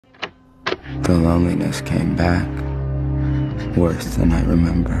The loneliness came back, worse than I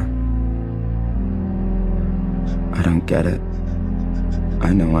remember. I don't get it.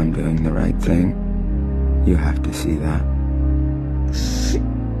 I know I'm doing the right thing. You have to see that.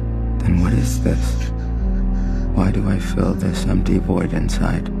 Then what is this? Why do I feel this empty void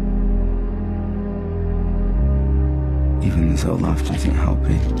inside? Even Zoloft isn't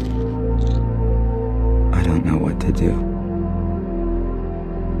helping. I don't know what to do.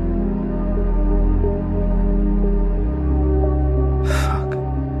 Fuck.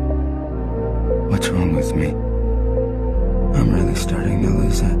 What's wrong with me? I'm really starting to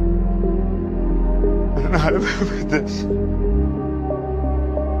lose it. I don't know how to live with this.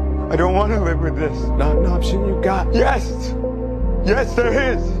 I don't want to live with this. Not an option you got. Yes! Yes, there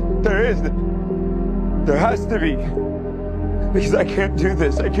is. There is. There has to be. Because I can't do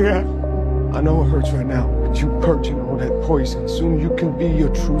this. I can't. I know it hurts right now, but you purging all that poison. Soon you can be your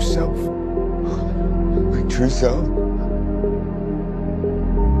true self. My true self?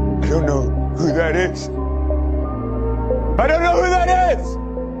 I don't know who that is. I don't know who that is!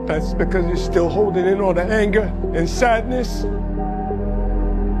 That's because you're still holding in all the anger and sadness.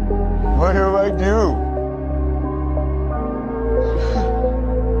 What do I do?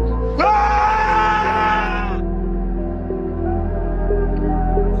 Ah!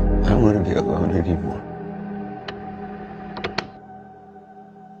 I don't want to be alone anymore.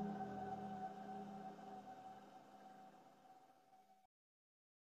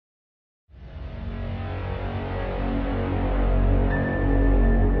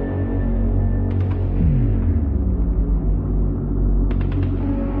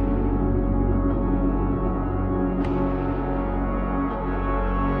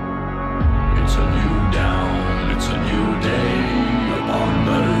 It's a new dawn, it's a new day, upon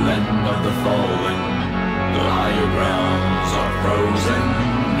the land of the fallen. The higher grounds are frozen,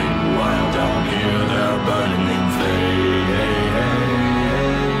 meanwhile down here they're burning in flames.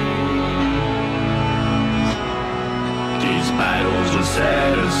 These battles will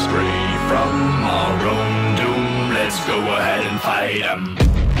set us free from our own doom. Let's go ahead and fight 'em.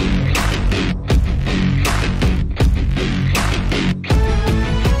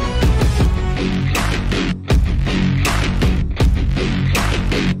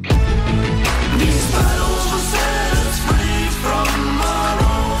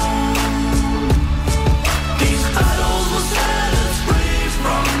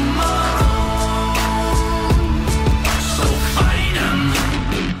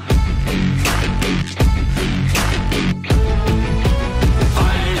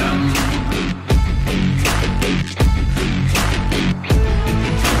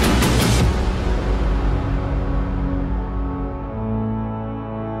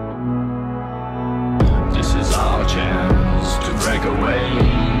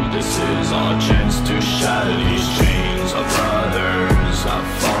 This is our chance to shatter these chains. Our brothers have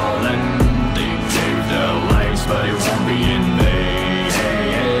fallen. They gave their lives, but it won't be in vain.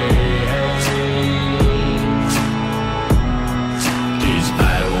 These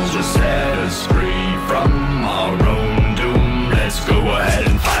battles will set us free from our own doom. Let's go ahead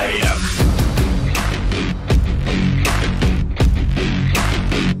and fight 'em.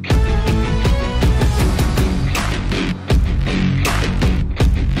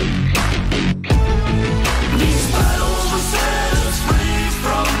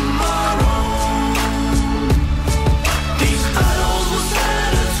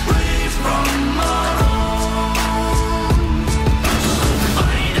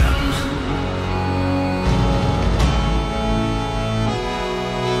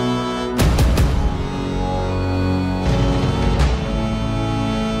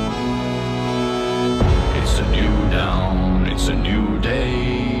 It's a new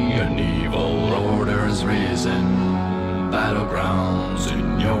day, an evil order is risen. Battlegrounds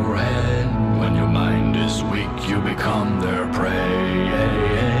in your head. When your mind is weak, you become their prey.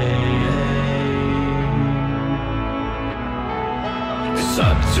 It's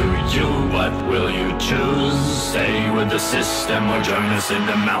up to you, what will you choose? Stay with the system or join us in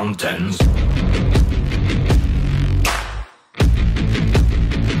the mountains?